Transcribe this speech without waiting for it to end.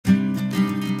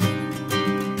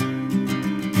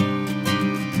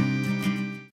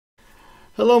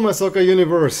Hello my soccer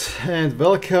universe and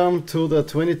welcome to the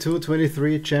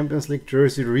 22-23 Champions League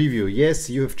jersey review.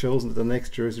 Yes, you have chosen the next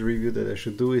jersey review that I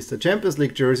should do is the Champions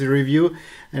League jersey review,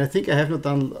 and I think I have not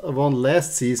done one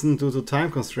last season due to time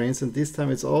constraints, and this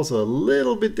time it's also a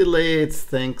little bit delayed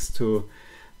thanks to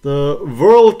the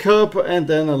World Cup and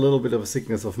then a little bit of a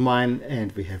sickness of mine,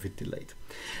 and we have it delayed.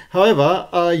 However,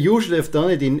 I usually have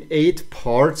done it in 8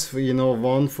 parts,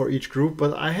 one for each group,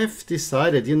 but I have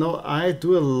decided, I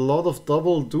do a lot of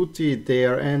double duty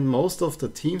there, and most of the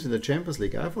teams in the Champions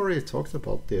League, I've already talked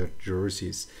about their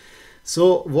jerseys.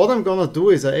 So what I'm gonna do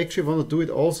is I actually want to do it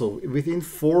also within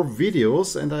 4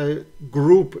 videos, and I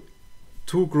group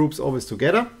 2 groups always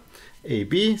together, A,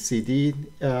 B, C, D,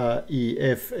 E,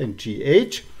 F, and G,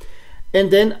 H. And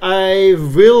then I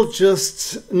will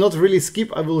just not really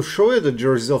skip. I will show you the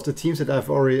jerseys of the teams that I've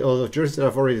already, or the jerseys that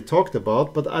I've already talked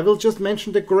about. But I will just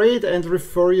mention the grade and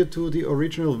refer you to the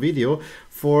original video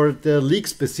for the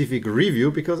league-specific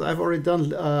review, because I've already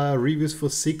done reviews for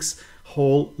 6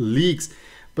 whole leagues.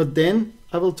 But then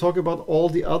I will talk about all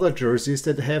the other jerseys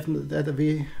that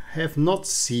we have not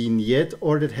seen yet,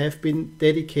 or that have been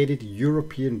dedicated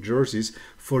European jerseys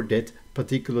for that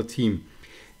particular team.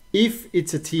 If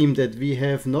it's a team that we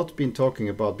have not been talking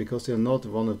about, because they're not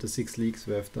one of the 6 leagues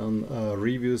we have done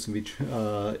reviews, which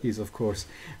is of course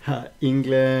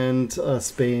England,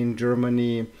 Spain,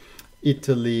 Germany,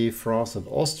 Italy, France and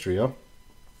Austria,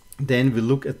 then we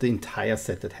look at the entire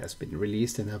set that has been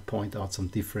released, and I'll point out some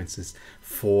differences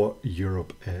for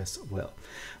Europe as well.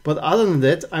 But other than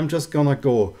that, I'm just gonna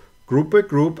go group by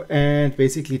group and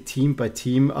basically team by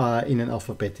team in an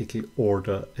alphabetical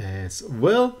order as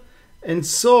well. And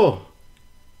so,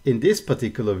 in this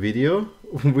particular video,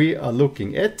 we are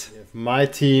looking at my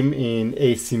team in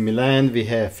AC Milan, we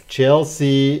have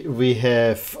Chelsea, we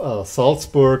have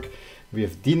Salzburg, we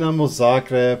have Dinamo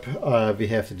Zagreb, we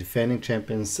have the defending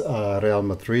champions Real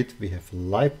Madrid, we have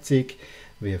Leipzig,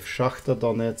 we have Shakhtar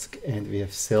Donetsk, and we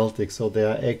have Celtic. So there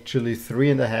are actually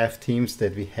 3.5 teams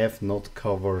that we have not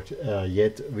covered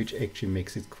yet, which actually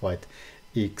makes it quite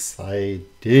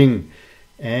exciting.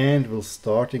 And we'll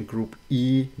start in Group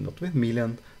E, not with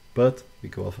Milan, but we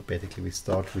go alphabetically. We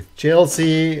start with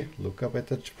Chelsea. Look up at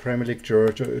the Premier League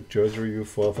jersey review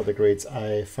for the grades.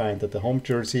 I find that the home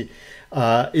jersey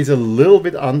is a little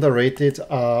bit underrated,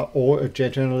 or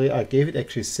generally I gave it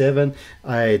actually 7.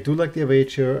 I do like the away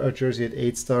jersey at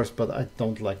 8 stars, but I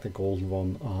don't like the golden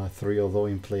one 3, although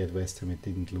in play at West Ham it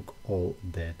didn't look all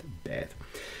that bad.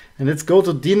 And let's go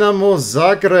to Dinamo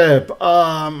Zagreb.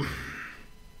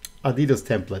 Adidas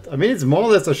template. I mean, it's more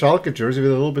or less a Schalke jersey with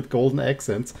a little bit golden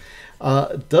accents.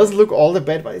 Doesn't look all that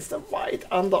bad, but it's the white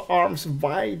underarms.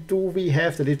 Why do we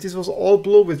have that? If this was all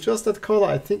blue with just that color,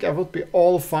 I think I would be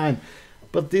all fine.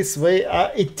 But this way,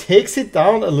 it takes it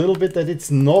down a little bit that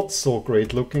it's not so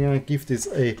great looking. I give this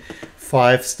a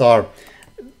 5 star.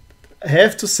 I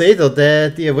have to say though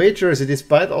that the away jersey,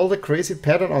 despite all the crazy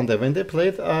pattern on there, when they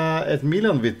played at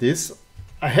Milan with this,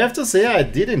 I have to say I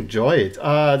did enjoy it.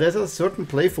 There's a certain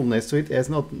playfulness to it. There's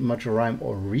not much rhyme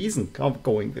or reason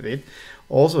going with it,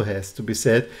 also has to be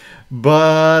said.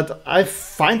 But I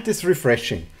find this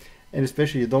refreshing. And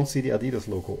especially you don't see the Adidas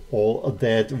logo all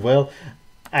that well.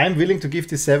 I'm willing to give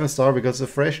this 7 star because it's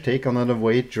a fresh take on an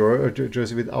away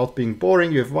jersey without being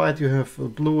boring. You have white, you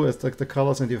have blue as the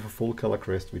colors, and you have a full color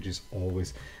crest, which is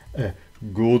always a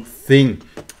good thing.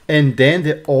 And then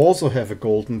they also have a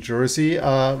golden jersey,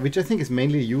 which I think is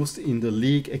mainly used in the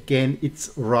league. Again,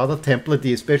 it's rather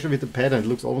templatey, especially with the pattern. It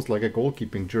looks almost like a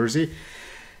goalkeeping jersey.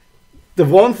 The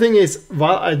one thing is,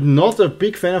 while I'm not a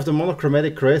big fan of the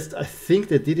monochromatic crest, I think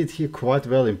they did it here quite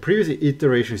well. In previous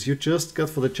iterations, you just got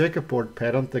for the checkerboard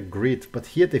pattern the grid, but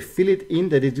here they fill it in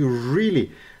that it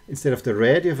really, instead of the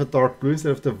red, you have a dark blue,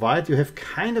 instead of the white, you have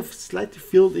kind of slightly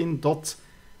filled in dots.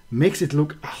 Makes it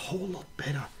look a whole lot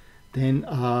better than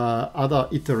other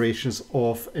iterations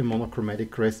of a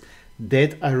monochromatic crest.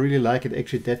 That I really like it.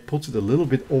 Actually, that puts it a little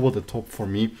bit over the top for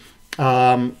me.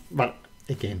 But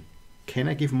again, can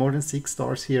I give more than 6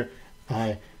 stars here?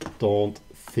 I don't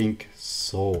think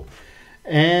so.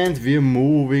 And we're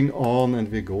moving on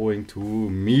and we're going to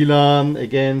Milan.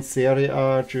 Again, Serie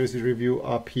A jersey review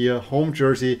up here. Home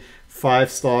jersey, 5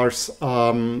 stars.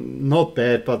 Not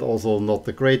bad, but also not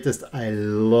the greatest. I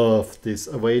love this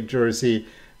away jersey.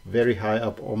 Very high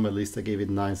up on my list. I gave it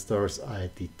 9 stars.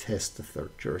 I detest the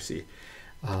 3rd jersey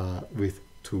with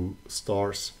 2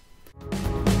 stars.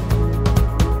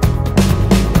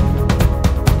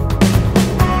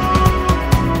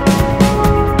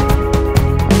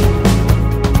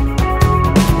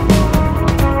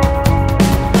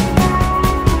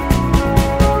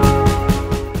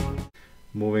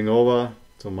 Moving over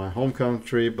to my home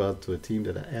country, but to a team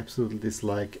that I absolutely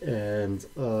dislike. And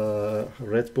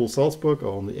Red Bull Salzburg,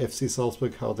 or only FC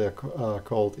Salzburg, how they're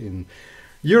called in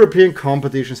European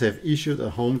competitions, have issued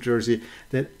a home jersey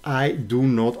that I do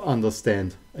not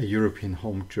understand, a European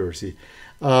home jersey.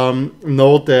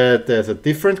 Note that there's a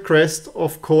different crest,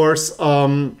 of course,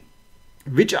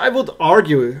 which I would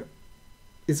argue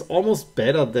is almost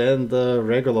better than the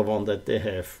regular one that they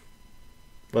have.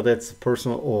 But that's a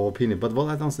personal opinion. But what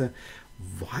I don't understand,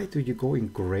 why do you go in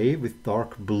gray with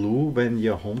dark blue when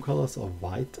your home colors are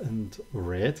white and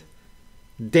red?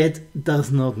 That does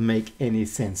not make any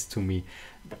sense to me.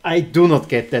 I do not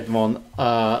get that one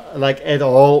like at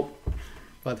all.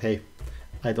 But hey,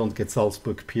 I don't get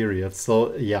Salzburg, period.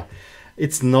 So yeah,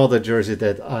 it's not a jersey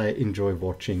that I enjoy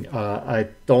watching. I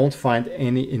don't find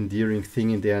any endearing thing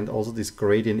in there, and also this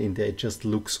gradient in there, it just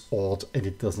looks odd and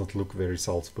it does not look very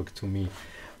Salzburg to me.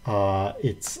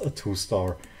 It's a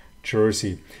 2-star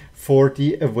jersey. For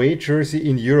the away jersey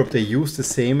in Europe, they use the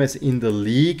same as in the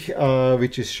league,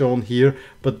 which is shown here,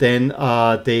 but then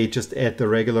they just add the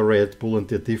regular Red Bull and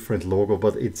the different logo,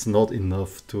 but it's not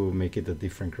enough to make it a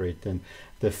different grade than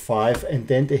the 5. And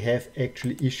then they have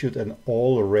actually issued an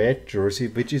all red jersey,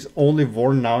 which is only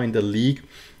worn now in the league,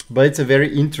 but it's a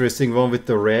very interesting one with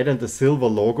the red and the silver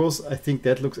logos. I think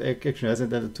that looks actually nice,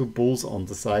 and then the 2 bulls on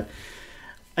the side.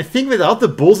 I think without the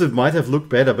bulls it might have looked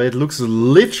better, but it looks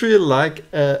literally like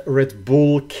a Red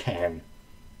Bull can.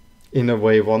 In a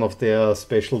way, one of their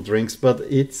special drinks, but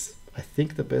it's, I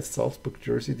think, the best Salzburg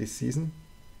jersey this season.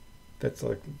 That's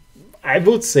like, I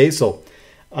would say so.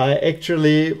 I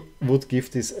actually would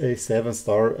give this a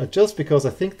 7-star, just because I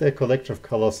think the collection of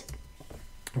colors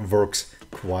works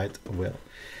quite well.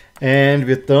 And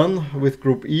we're done with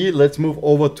Group E. Let's move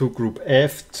over to Group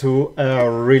F, to a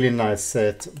really nice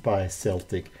set by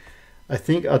Celtic. I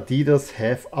think Adidas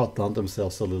have outdone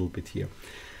themselves a little bit here.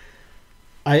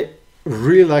 I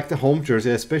really like the home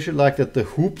jersey. I especially like that the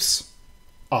hoops,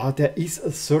 there is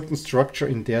a certain structure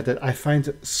in there that I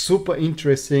find super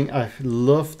interesting. I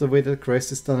love the way the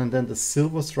crest is done, and then the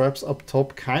silver stripes up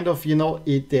top, kind of, you know,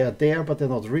 they're there, but they're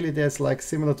not really there. It's like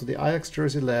similar to the Ajax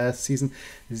jersey last season.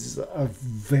 This is a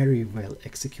very well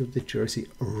executed jersey,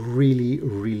 really,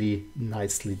 really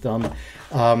nicely done.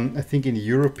 I think in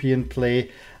European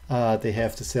play, they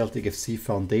have the Celtic FC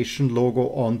Foundation logo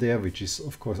on there, which is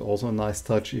of course also a nice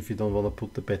touch if you don't want to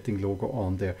put the betting logo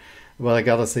on there. Well, I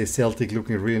gotta say, Celtic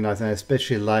looking really nice, and I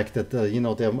especially like that. You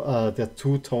know, they're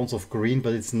 2 tones of green,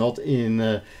 but it's not in.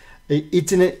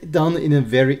 Done in a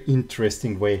very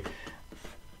interesting way.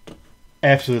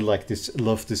 Absolutely like this.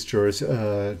 Love this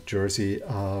jersey.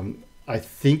 I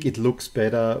think it looks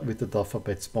better with the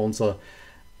Dufferbet sponsor.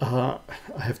 I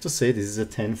have to say this is a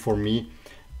 10 for me.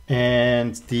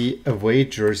 And the away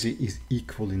jersey is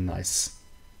equally nice.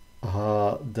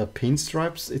 The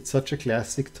pinstripes, it's such a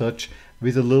classic touch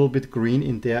with a little bit green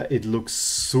in there. It looks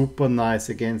super nice.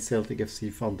 Again, Celtic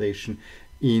FC Foundation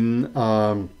in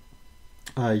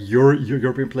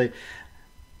European play.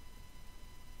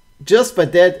 Just by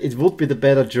that, it would be the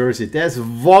better jersey. There's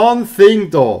one thing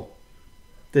though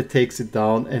that takes it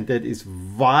down, and that is,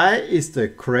 why is the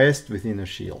crest within a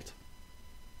shield?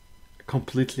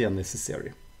 Completely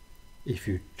unnecessary. If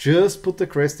you just put the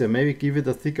crest there, maybe give it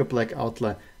a thicker black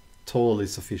outline, totally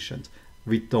sufficient.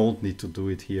 We don't need to do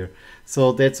it here.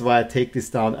 So that's why I take this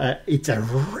down. It's a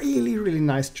really, really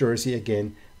nice jersey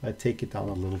again. I take it down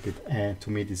a little bit, and to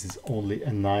me this is only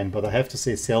a 9. But I have to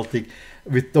say, Celtic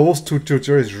with those 2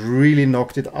 jerseys really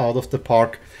knocked it out of the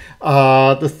park.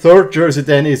 The 3rd jersey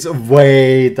then is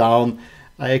way down.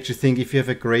 I actually think if you have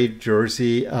a great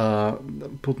jersey,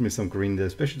 put me some green there,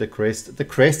 especially the crest. The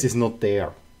crest is not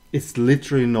there. It's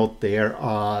literally not there.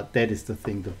 That is the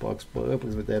thing that bugs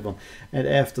with that one. And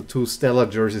after 2 stellar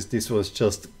jerseys, this was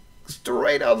just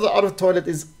straight out of toilet.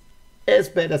 Is as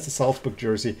bad as the Salzburg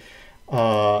jersey.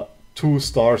 2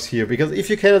 stars here, because if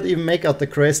you cannot even make out the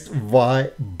crest, why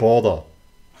bother?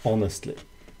 Honestly.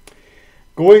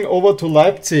 Going over to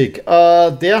Leipzig,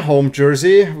 their home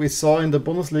jersey we saw in the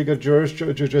Bundesliga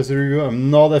jersey review. I'm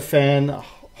not a fan.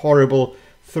 Horrible.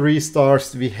 3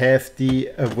 stars. We have the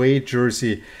away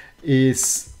jersey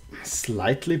is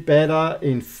slightly better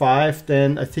in 5.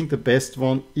 Then I think the best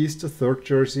one is the 3rd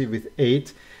jersey with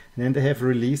 8. And then they have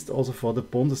released also for the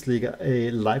Bundesliga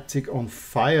a Leipzig on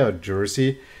Fire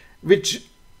jersey, which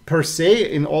per se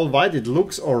in all white it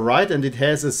looks alright, and it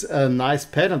has a nice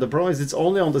pattern. The problem is it's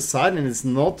only on the side, and it's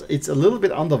a little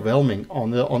bit underwhelming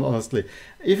honestly.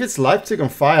 If it's Leipzig on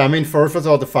Fire, I mean, first of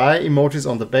all, the fire emojis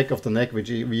on the back of the neck, which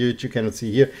you cannot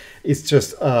see here, is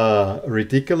just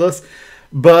ridiculous.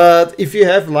 But if you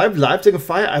have Leipzig on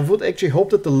fire, I would actually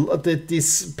hope that that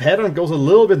this pattern goes a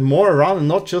little bit more around and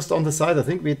not just on the side. I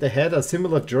think they had a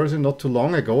similar jersey not too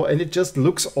long ago, and it just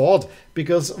looks odd,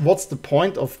 because what's the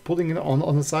point of putting it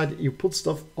on the side? You put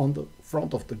stuff on the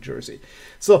front of the jersey.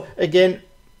 So again,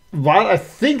 while I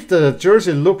think the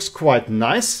jersey looks quite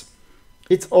nice,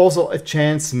 it's also a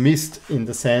chance missed in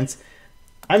the sense.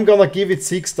 I'm gonna give it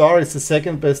 6 stars. It's the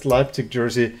second best Leipzig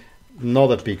jersey.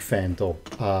 Not a big fan though,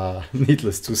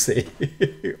 needless to say,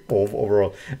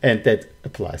 overall. And that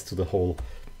applies to the whole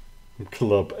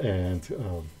club and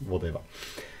whatever.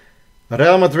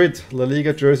 Real Madrid La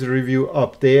Liga jersey review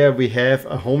up there. We have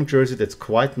a home jersey that's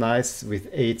quite nice with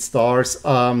 8 stars.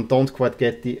 Don't quite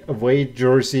get the away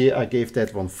jersey. I gave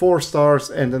that one 4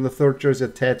 stars. And then the third jersey a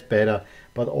tad better,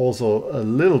 but also a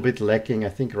little bit lacking. I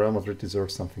think Real Madrid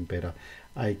deserves something better.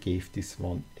 I gave this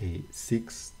one a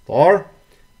 6 star.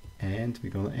 And we're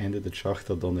gonna end it at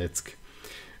Shakhtar Donetsk,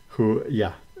 who,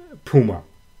 yeah, Puma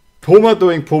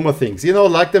doing Puma things. You know,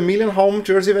 like the Milan home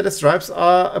jersey where the stripes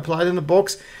are applied in the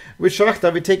box. With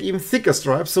Shakhtar, we take even thicker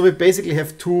stripes, so we basically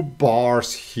have 2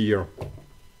 bars here.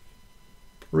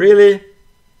 Really?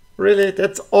 Really?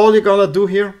 That's all you're gonna do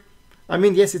here? I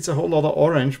mean, yes, it's a whole lot of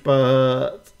orange,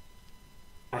 but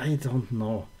I don't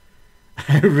know.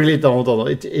 I really don't know.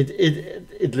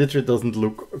 It literally doesn't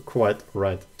look quite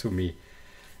right to me.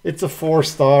 It's a 4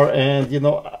 star, and you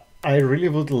know, I really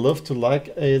would love to like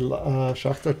a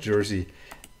Shakhtar jersey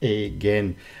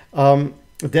again.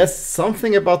 There's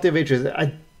something about the away jersey.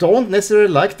 I don't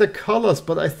necessarily like the colors,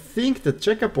 but I think the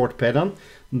checkerboard pattern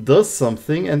does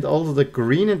something, and also the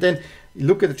green. And then you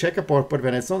look at the checkerboard, but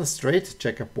when it's not a straight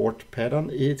checkerboard pattern,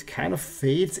 it kind of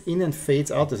fades in and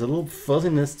fades out. There's a little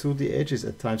fuzziness to the edges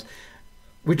at times,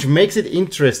 which makes it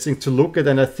interesting to look at,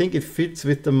 and I think it fits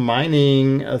with the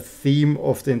mining theme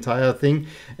of the entire thing.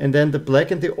 And then the black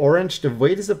and the orange, the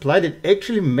way it is applied, it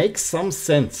actually makes some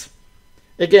sense.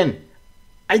 Again,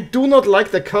 I do not like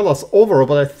the colors overall,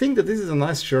 but I think that this is a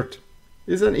nice shirt.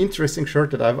 This is an interesting shirt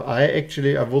that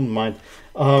I wouldn't mind.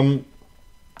 I'm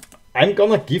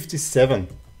gonna give this 7.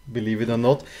 Believe it or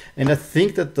not. And I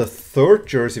think that the third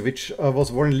jersey, which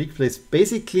was worn in league play, is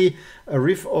basically a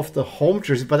riff of the home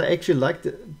jersey, but I actually like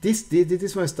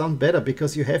this one is done better,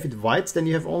 because you have it white, then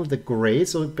you have only the gray,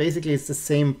 so basically it's the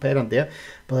same pattern there.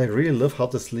 But I really love how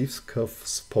the sleeves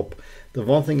cuffs pop. The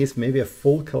one thing is, maybe a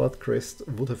full colored crest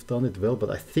would have done it well, but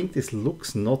I think this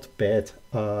looks not bad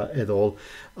at all.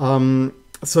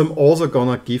 So I'm also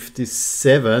gonna give this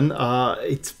 7.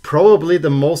 It's probably the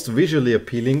most visually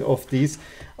appealing of these,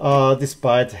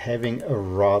 despite having a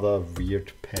rather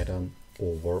weird pattern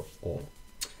overall.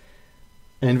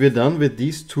 And we're done with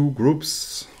these 2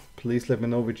 groups. Please let me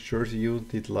know which jersey you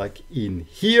did like in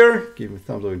here. Give me a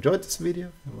thumbs up if you enjoyed this video.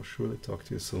 I will surely talk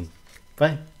to you soon.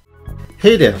 Bye.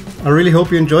 Hey there, I really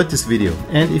hope you enjoyed this video,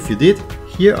 and if you did,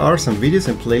 here are some videos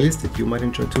and playlists that you might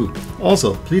enjoy too.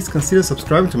 Also, please consider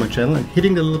subscribing to my channel and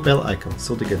hitting the little bell icon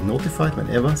so to get notified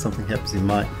whenever something happens in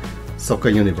my soccer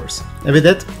universe. And with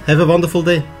that, have a wonderful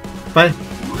day. Bye!